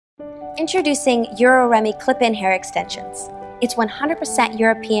Introducing EuroRemy Clip-In Hair Extensions. It's 100%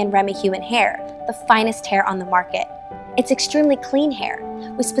 European Remy human hair, the finest hair on the market. It's extremely clean hair.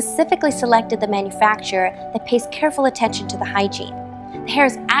 We specifically selected the manufacturer that pays careful attention to the hygiene. The hair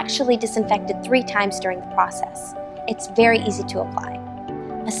is actually disinfected 3 times during the process. It's very easy to apply.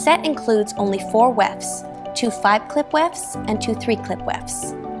 A set includes only 4 wefts, 2 5-clip wefts and 2 3-clip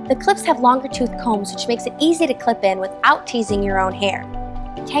wefts. The clips have longer tooth combs, which makes it easy to clip in without teasing your own hair.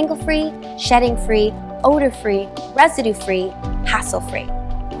 Tangle-free, shedding-free, odor-free, residue-free, hassle-free.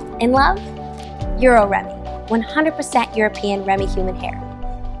 In love? EuroRemy, 100% European Remy human hair.